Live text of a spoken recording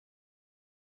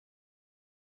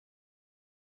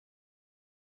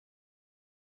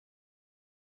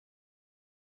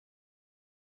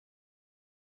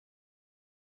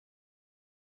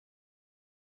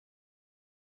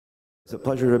It's a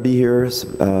pleasure to be here. It's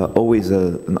always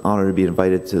an honor to be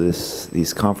invited to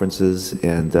these conferences,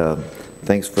 and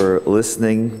thanks for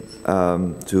listening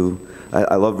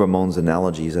I love Ramon's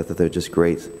analogies. I thought they're just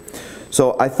great.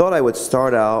 So I thought I would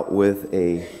start out with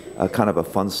a kind of a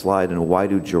fun slide on why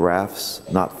do giraffes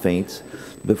not faint.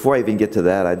 Before I even get to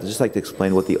that, I'd just like to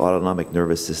explain what the autonomic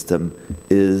nervous system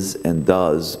is and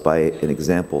does by an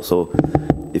example. So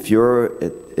if you're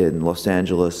in Los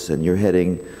Angeles and you're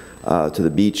heading to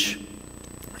the beach,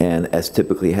 and as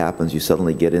typically happens,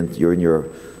 you're in your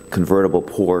convertible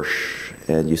Porsche,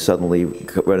 and you suddenly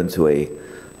run into a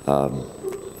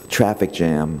traffic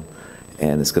jam,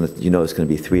 and it's going to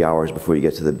be 3 hours before you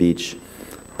get to the beach.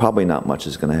 Probably not much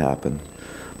is going to happen.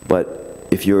 But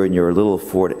if you're in your little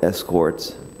Ford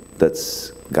Escort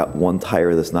that's got one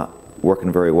tire that's not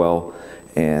working very well,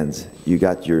 and you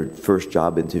got your first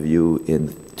job interview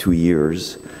in 2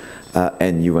 years,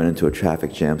 and you run into a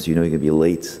traffic jam, so you know you're going to be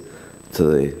late to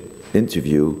the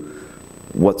interview,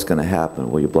 what's going to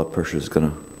happen? Well, your blood pressure is going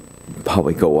to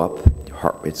probably go up, your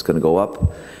heart rate's going to go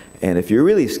up, and if you're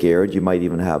really scared, you might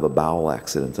even have a bowel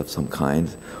accident of some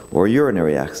kind, or a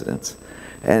urinary accident.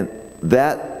 And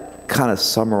that kind of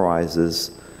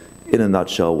summarizes, in a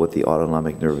nutshell, what the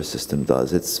autonomic nervous system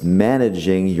does. It's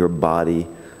managing your body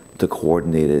to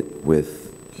coordinate it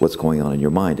with what's going on in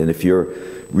your mind. And if you're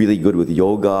really good with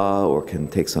yoga or can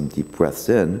take some deep breaths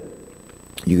in,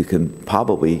 you can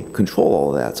probably control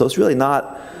all of that. So it's really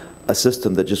not a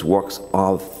system that just works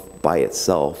off by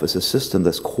itself. It's a system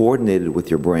that's coordinated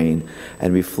with your brain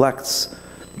and reflects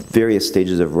various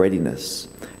stages of readiness.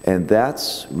 And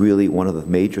that's really one of the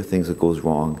major things that goes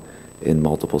wrong in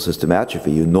multiple system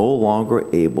atrophy. You're no longer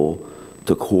able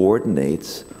to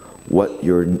coordinate what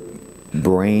your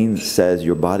brain says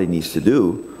your body needs to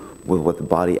do with what the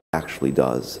body actually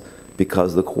does,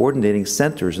 because the coordinating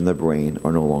centers in the brain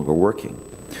are no longer working.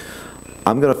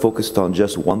 I'm going to focus on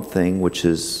just one thing, which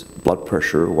is blood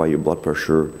pressure, why your blood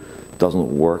pressure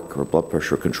doesn't work, or blood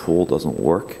pressure control doesn't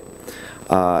work.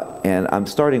 And I'm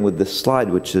starting with this slide,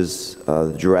 which is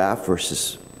giraffe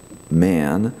versus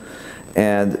man.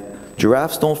 And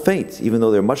giraffes don't faint, even though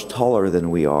they're much taller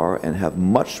than we are and have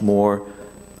much more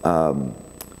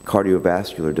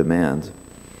cardiovascular demand.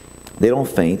 They don't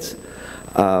faint.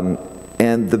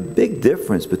 And the big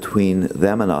difference between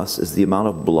them and us is the amount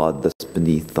of blood that's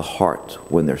beneath the heart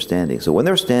when they're standing. So when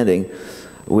they're standing,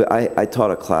 I taught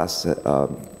a class,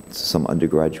 some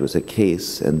undergraduates at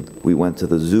Case, and we went to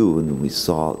the zoo and we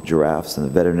saw giraffes, and the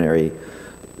veterinary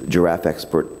giraffe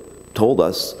expert told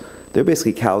us they're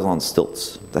basically cows on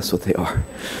stilts. That's what they are.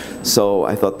 So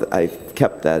I thought that I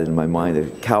kept that in my mind, a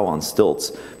cow on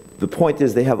stilts. The point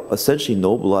is they have essentially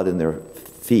no blood in their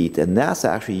feet, and NASA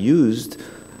actually used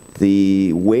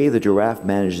the way the giraffe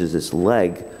manages its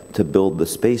leg to build the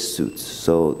space suits,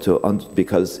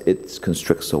 because it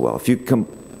constricts so well. If you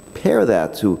compare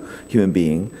that to human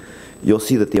being, you'll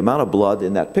see that the amount of blood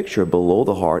in that picture below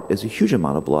the heart is a huge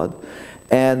amount of blood,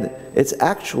 and it's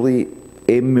actually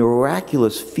a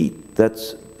miraculous feat that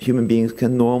human beings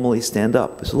can normally stand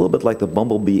up. It's a little bit like the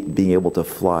bumblebee being able to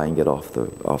fly and get off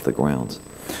the ground.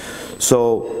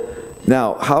 So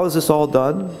now, how is this all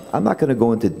done? I'm not going to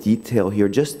go into detail here.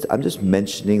 I'm just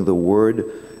mentioning the word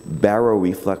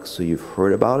baroreflex, so you've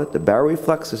heard about it. The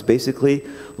baroreflex is basically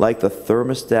like the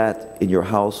thermostat in your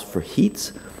house for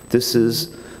heat. This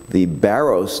is the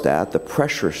barostat, the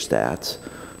pressure stat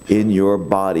in your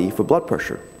body for blood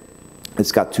pressure.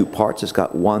 It's got two parts. It's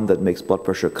got one that makes blood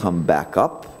pressure come back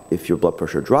up if your blood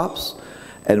pressure drops,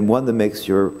 and one that makes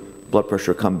your blood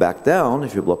pressure come back down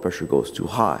if your blood pressure goes too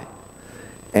high.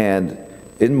 And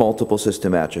in multiple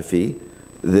system atrophy,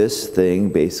 this thing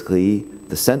basically,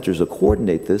 the centers that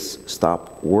coordinate this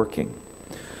stop working.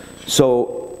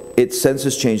 So it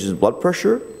senses changes in blood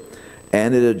pressure,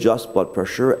 and it adjusts blood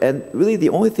pressure. And really the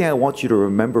only thing I want you to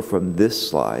remember from this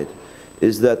slide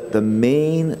is that the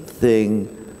main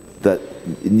thing that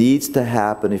needs to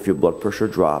happen if your blood pressure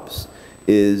drops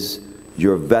is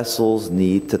your vessels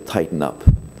need to tighten up.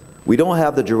 We don't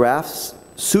have the giraffe's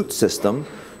suit system,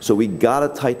 so we gotta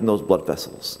tighten those blood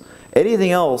vessels.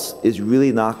 Anything else is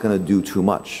really not gonna do too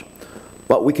much.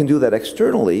 But we can do that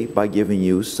externally by giving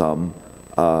you some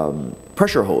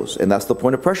pressure hose. And that's the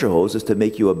point of pressure hose, is to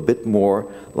make you a bit more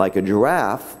like a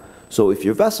giraffe, so if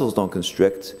your vessels don't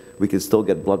constrict, we can still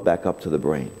get blood back up to the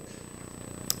brain.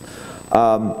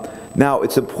 Now,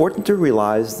 it's important to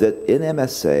realize that in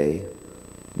MSA,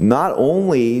 not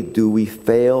only do we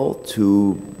fail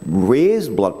to raise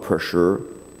blood pressure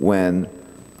when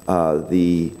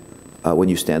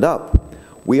you stand up,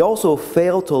 we also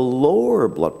fail to lower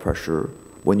blood pressure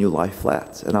when you lie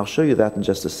flat. And I'll show you that in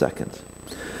just a second.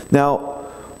 Now,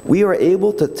 we are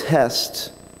able to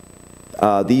test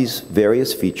these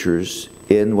various features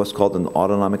in what's called an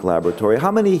autonomic laboratory.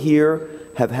 How many here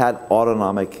have had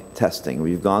autonomic testing, where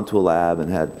you've gone to a lab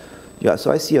and had, yeah,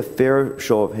 so I see a fair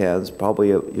show of hands,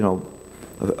 probably, at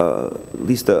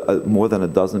least more than a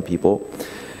dozen people.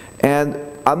 And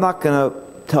I'm not going to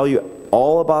tell you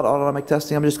all about autonomic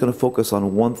testing. I'm just going to focus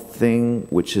on one thing,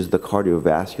 which is the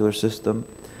cardiovascular system.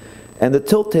 And the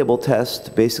tilt table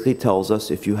test basically tells us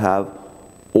if you have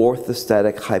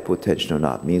orthostatic hypotension or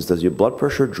not. It means, does your blood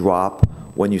pressure drop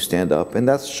when you stand up? And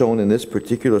that's shown in this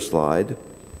particular slide,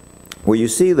 where you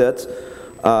see that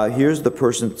here's the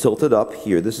person tilted up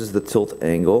here. This is the tilt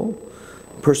angle.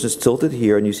 The person is tilted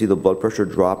here, and you see the blood pressure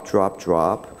drop, drop,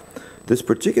 drop. This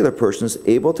particular person is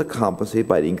able to compensate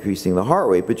by increasing the heart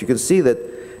rate, but you can see that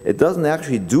it doesn't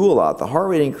actually do a lot. The heart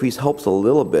rate increase helps a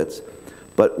little bit,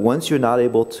 but once you're not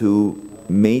able to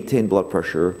maintain blood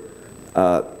pressure,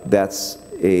 that's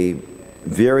a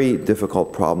very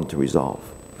difficult problem to resolve.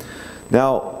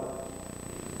 Now,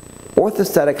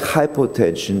 orthostatic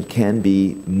hypotension can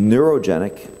be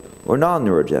neurogenic or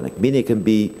non-neurogenic, meaning it can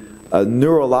be a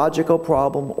neurological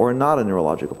problem or not a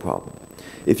neurological problem.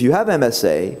 If you have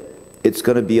MSA, it's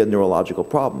going to be a neurological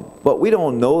problem. But we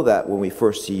don't know that when we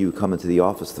first see you come into the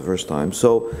office the first time.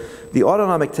 So the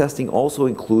autonomic testing also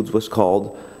includes what's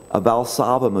called a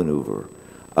Valsalva maneuver,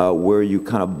 where you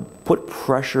kind of put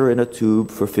pressure in a tube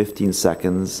for 15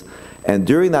 seconds. And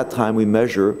during that time, we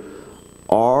measure,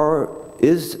 are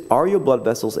your blood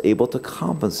vessels able to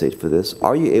compensate for this?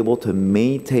 Are you able to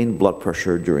maintain blood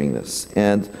pressure during this?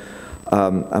 And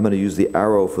I'm going to use the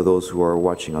arrow for those who are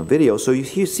watching on video. So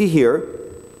you see here,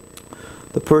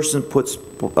 the person puts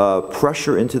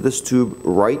pressure into this tube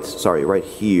right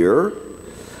here,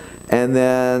 and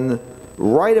then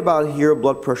right about here,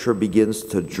 blood pressure begins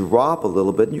to drop a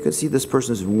little bit. And you can see this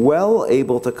person is well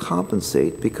able to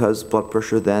compensate, because blood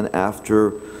pressure then,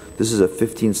 after, this is a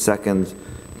 15-second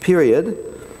period,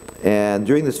 and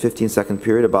during this 15-second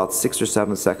period, about 6 or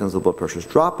 7 seconds, the blood pressure is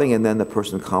dropping, and then the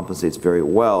person compensates very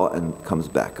well and comes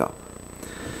back up.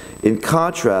 In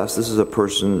contrast, this is a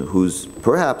person who's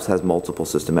perhaps has multiple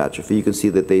system atrophy. You can see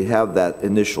that they have that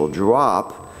initial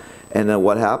drop, and then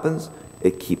what happens?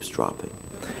 It keeps dropping.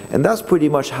 And that's pretty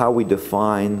much how we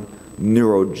define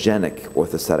neurogenic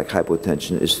orthostatic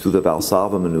hypotension, is through the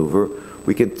Valsalva maneuver.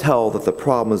 We can tell that the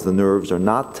problem is the nerves are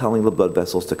not telling the blood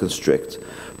vessels to constrict,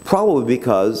 probably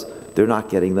because they're not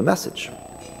getting the message.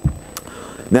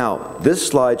 Now, this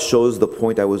slide shows the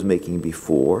point I was making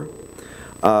before.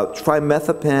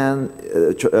 Trimethoprim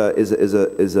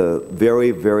is a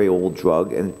very, very old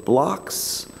drug, and it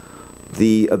blocks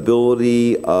the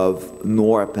ability of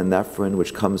norepinephrine,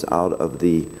 which comes out of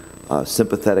the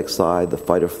sympathetic side, the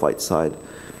fight or flight side.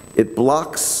 It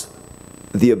blocks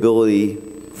the ability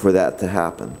for that to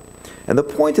happen. And the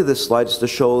point of this slide is to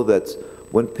show that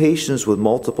when patients with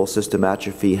multiple system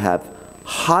atrophy have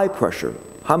high pressure,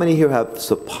 how many here have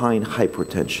supine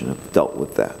hypertension, have dealt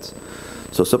with that?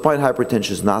 So supine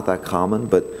hypertension is not that common,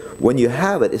 but when you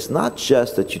have it, it's not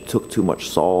just that you took too much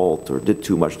salt or did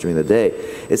too much during the day.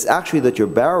 It's actually that your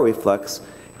baroreflex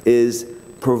is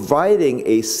providing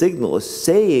a signal, is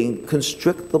saying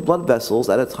constrict the blood vessels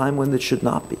at a time when it should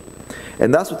not be.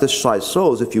 And that's what this slide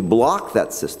shows. If you block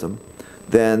that system,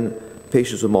 then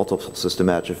patients with multiple system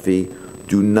atrophy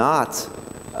do not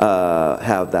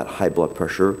have that high blood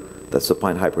pressure, that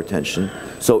supine hypertension.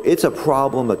 So it's a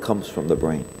problem that comes from the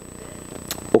brain.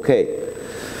 Okay,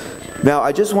 now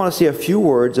I just want to say a few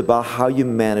words about how you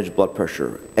manage blood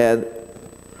pressure. And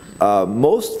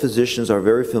most physicians are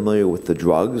very familiar with the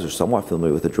drugs, or somewhat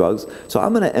familiar with the drugs. So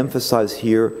I'm going to emphasize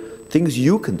here things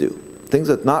you can do, things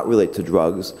that not relate to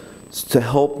drugs, to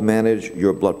help manage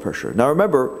your blood pressure. Now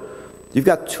remember, you've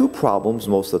got two problems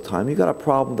most of the time. You've got a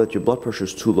problem that your blood pressure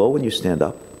is too low when you stand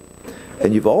up,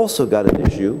 and you've also got an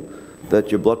issue that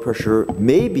your blood pressure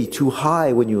may be too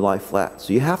high when you lie flat.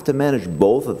 So you have to manage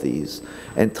both of these,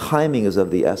 and timing is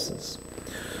of the essence.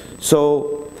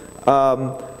 So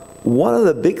one of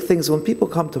the big things, when people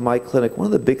come to my clinic, one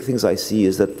of the big things I see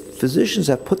is that physicians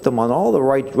have put them on all the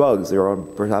right drugs. They're on,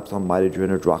 perhaps on mitogen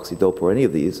or droxidopa or any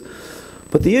of these.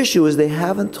 But the issue is they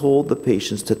haven't told the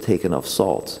patients to take enough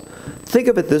salt. Think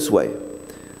of it this way.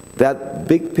 That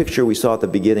big picture we saw at the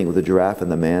beginning with the giraffe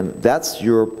and the man, that's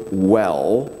your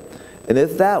well. And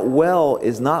if that well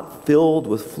is not filled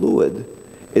with fluid,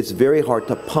 it's very hard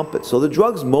to pump it. So the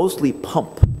drugs mostly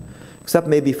pump, except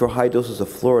maybe for high doses of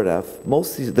Floridef.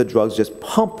 Most of the drugs just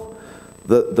pump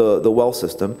the well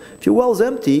system. If your well's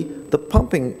empty, the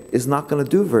pumping is not going to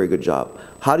do a very good job.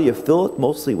 How do you fill it?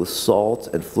 Mostly with salt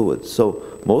and fluids. So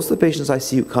most of the patients I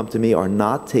see who come to me are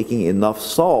not taking enough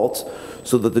salt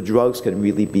so that the drugs can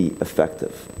really be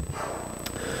effective.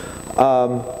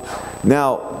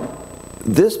 Now,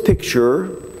 this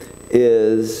picture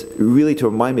is really to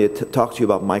remind me to talk to you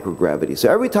about microgravity. So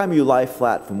every time you lie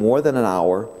flat for more than an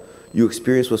hour, you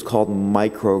experience what's called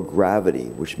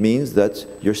microgravity, which means that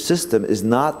your system is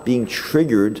not being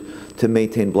triggered to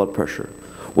maintain blood pressure.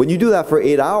 When you do that for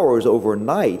 8 hours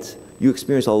overnight, you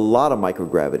experience a lot of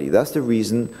microgravity. That's the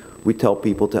reason we tell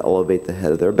people to elevate the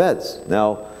head of their beds.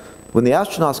 Now, when the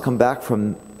astronauts come back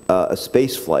from a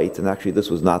space flight, and actually this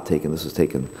was not taken, this was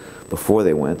taken before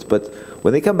they went, but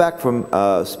when they come back from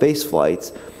space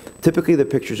flights, typically the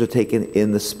pictures are taken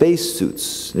in the space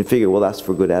suits. And you figure, well, that's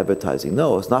for good advertising.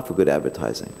 No, it's not for good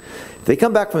advertising. If they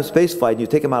come back from a space flight and you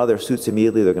take them out of their suits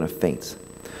immediately, they're going to faint.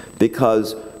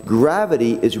 Because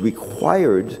gravity is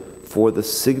required for the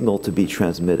signal to be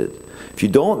transmitted. If you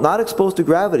not exposed to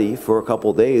gravity for a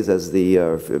couple of days, as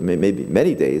maybe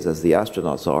many days, as the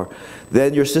astronauts are,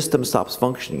 then your system stops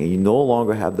functioning and you no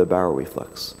longer have the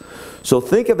baroreflex. So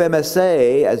think of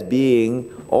MSA as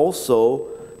being also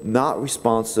not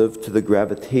responsive to the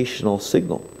gravitational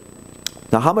signal.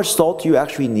 Now, how much salt do you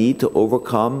actually need to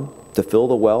fill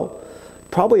the well?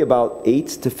 Probably about 8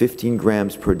 to 15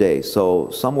 grams per day. So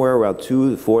somewhere around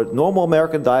 2 to 4. Normal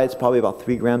American diet's probably about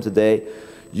 3 grams a day.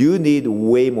 You need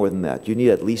way more than that. You need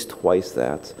at least twice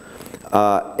that.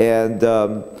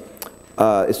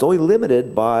 It's only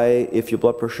limited by if your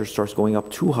blood pressure starts going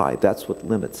up too high. That's what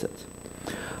limits it.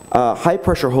 High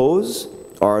pressure hose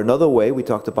are another way. We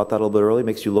talked about that a little bit earlier.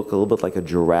 Makes you look a little bit like a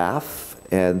giraffe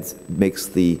and makes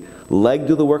the leg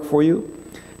do the work for you.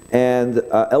 And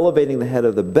elevating the head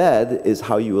of the bed is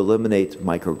how you eliminate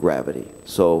microgravity.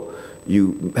 So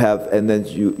you have, and then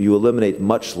you eliminate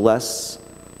much less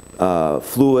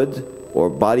fluid or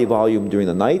body volume during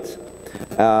the night,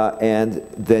 and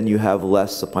then you have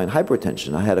less supine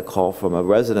hypertension. I had a call from a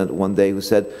resident one day who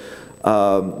said,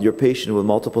 your patient with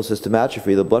multiple system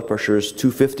atrophy, the blood pressure is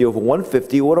 250 over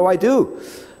 150, what do I do?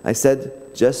 I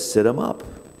said, just sit him up.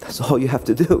 That's all you have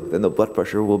to do. Then the blood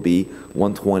pressure will be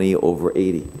 120 over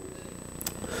 80.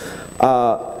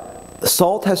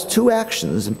 Salt has two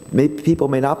actions. People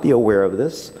may not be aware of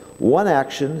this. One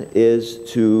action is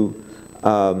to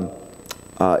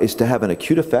have an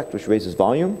acute effect, which raises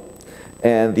volume.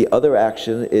 And the other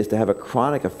action is to have a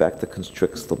chronic effect that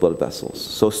constricts the blood vessels.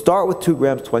 So start with 2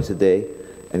 grams twice a day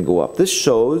and go up. This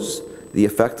shows the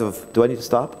effect of, do I need to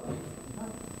stop?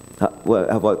 How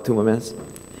about 2 more minutes?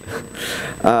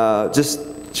 Just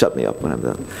shut me up when I'm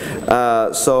done.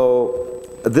 So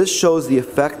this shows the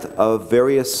effect of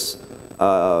various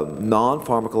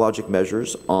non-pharmacologic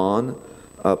measures on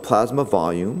plasma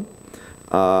volume.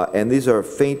 And these are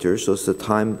fainters, so it's the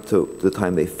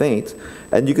time they faint.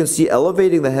 And you can see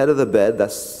elevating the head of the bed,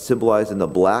 that's symbolized in the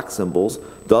black symbols,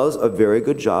 does a very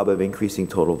good job of increasing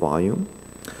total volume.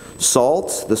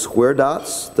 Salt, the square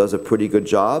dots, does a pretty good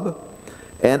job.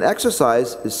 And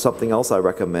exercise is something else I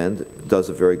recommend, does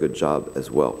a very good job as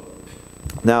well.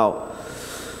 Now,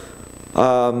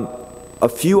 a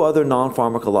few other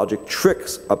non-pharmacologic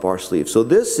tricks up our sleeve. So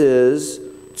this is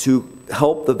to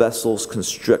help the vessels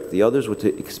constrict. The others were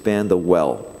to expand the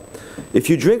well. If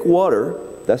you drink water,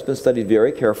 that's been studied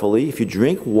very carefully. If you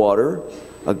drink water,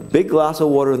 a big glass of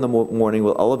water in the morning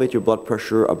will elevate your blood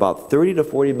pressure about 30 to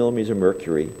 40 millimeters of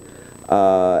mercury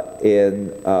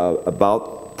in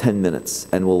about 10 minutes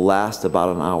and will last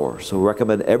about an hour. So we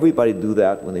recommend everybody do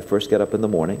that when they first get up in the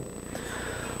morning.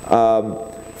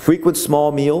 Frequent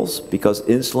small meals, because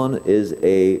insulin is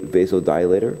a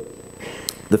vasodilator.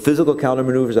 The physical counter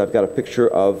maneuvers I've got a picture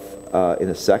of in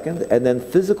a second. And then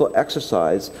physical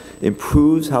exercise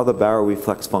improves how the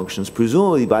baroreflex functions,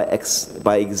 presumably by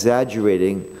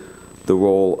exaggerating the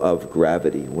role of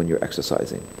gravity when you're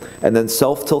exercising. And then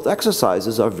self-tilt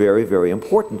exercises are very, very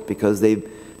important because they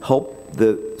help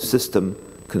the system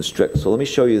constrict. So let me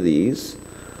show you these.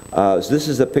 So this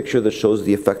is a picture that shows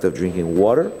the effect of drinking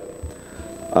water.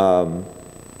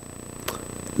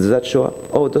 Does that show up?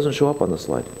 Oh, it doesn't show up on the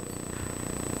slide.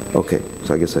 Okay,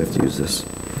 so I guess I have to use this.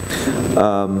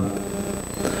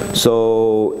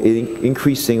 So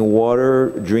increasing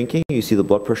water drinking, you see the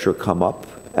blood pressure come up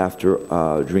after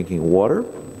drinking water.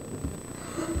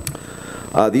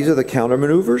 These are the counter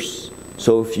maneuvers.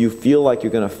 So if you feel like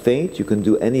you're going to faint, you can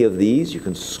do any of these. You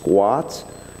can squat,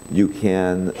 you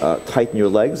can tighten your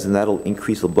legs, and that'll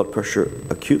increase the blood pressure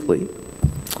acutely.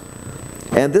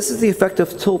 And this is the effect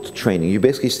of tilt training. You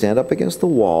basically stand up against the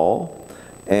wall,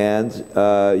 and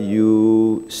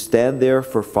you stand there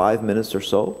for 5 minutes or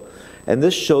so. And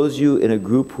this shows you in a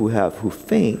group who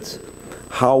faint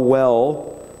how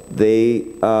well they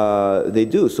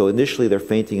do. So initially they're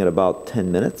fainting at about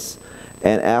 10 minutes.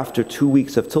 And after 2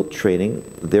 weeks of tilt training,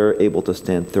 they're able to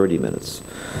stand 30 minutes.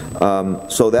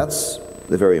 So that's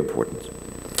very important.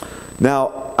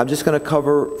 Now, I'm just going to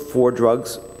cover 4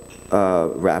 drugs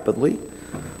rapidly.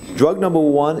 Drug number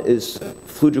 1 is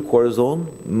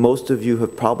fludrocortisone. Most of you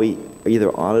have probably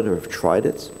either on it or have tried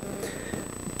it.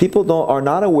 People are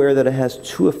not aware that it has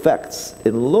 2 effects.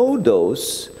 In low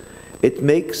dose, it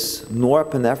makes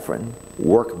norepinephrine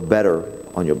work better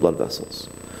on your blood vessels.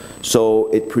 So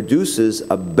it produces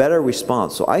a better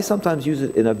response. So I sometimes use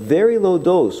it in a very low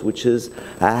dose, which is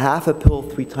a half a pill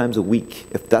 3 times a week,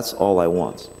 if that's all I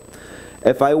want.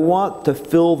 If I want to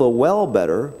fill the well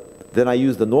better, then I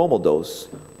use the normal dose,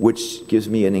 which gives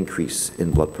me an increase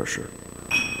in blood pressure.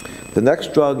 The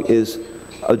next drug is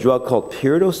a drug called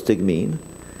pyridostigmine.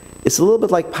 It's a little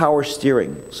bit like power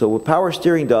steering. So what power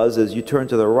steering does is you turn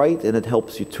to the right and it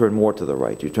helps you turn more to the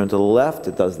right. You turn to the left,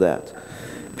 it does that.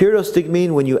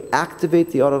 Pyridostigmine, when you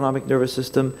activate the autonomic nervous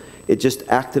system, it just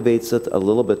activates it a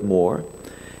little bit more.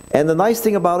 And the nice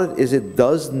thing about it is it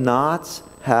does not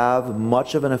have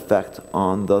much of an effect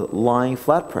on the lying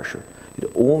flat pressure.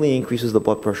 It only increases the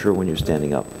blood pressure when you're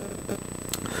standing up.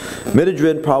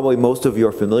 Midodrine, probably most of you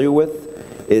are familiar with.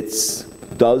 It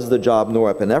does the job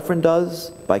norepinephrine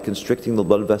does by constricting the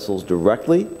blood vessels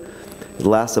directly. It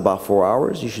lasts about 4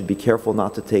 hours. You should be careful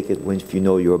not to take it if you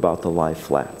know you're about to lie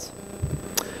flat.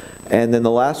 And then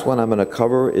the last one I'm going to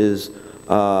cover is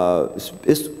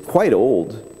quite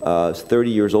old. It's 30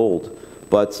 years old,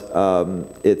 but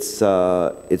it's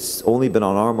only been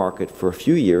on our market for a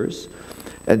few years.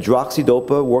 And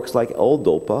droxidopa works like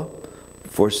L-dopa.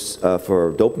 For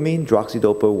dopamine,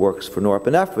 droxidopa works for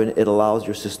norepinephrine. It allows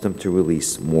your system to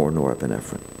release more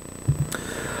norepinephrine.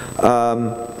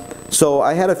 So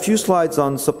I had a few slides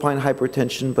on supine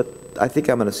hypertension, but I think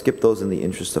I'm going to skip those in the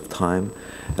interest of time.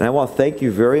 And I want to thank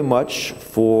you very much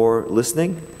for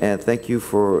listening, and thank you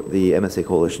for the MSA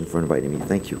Coalition for inviting me.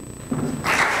 Thank you.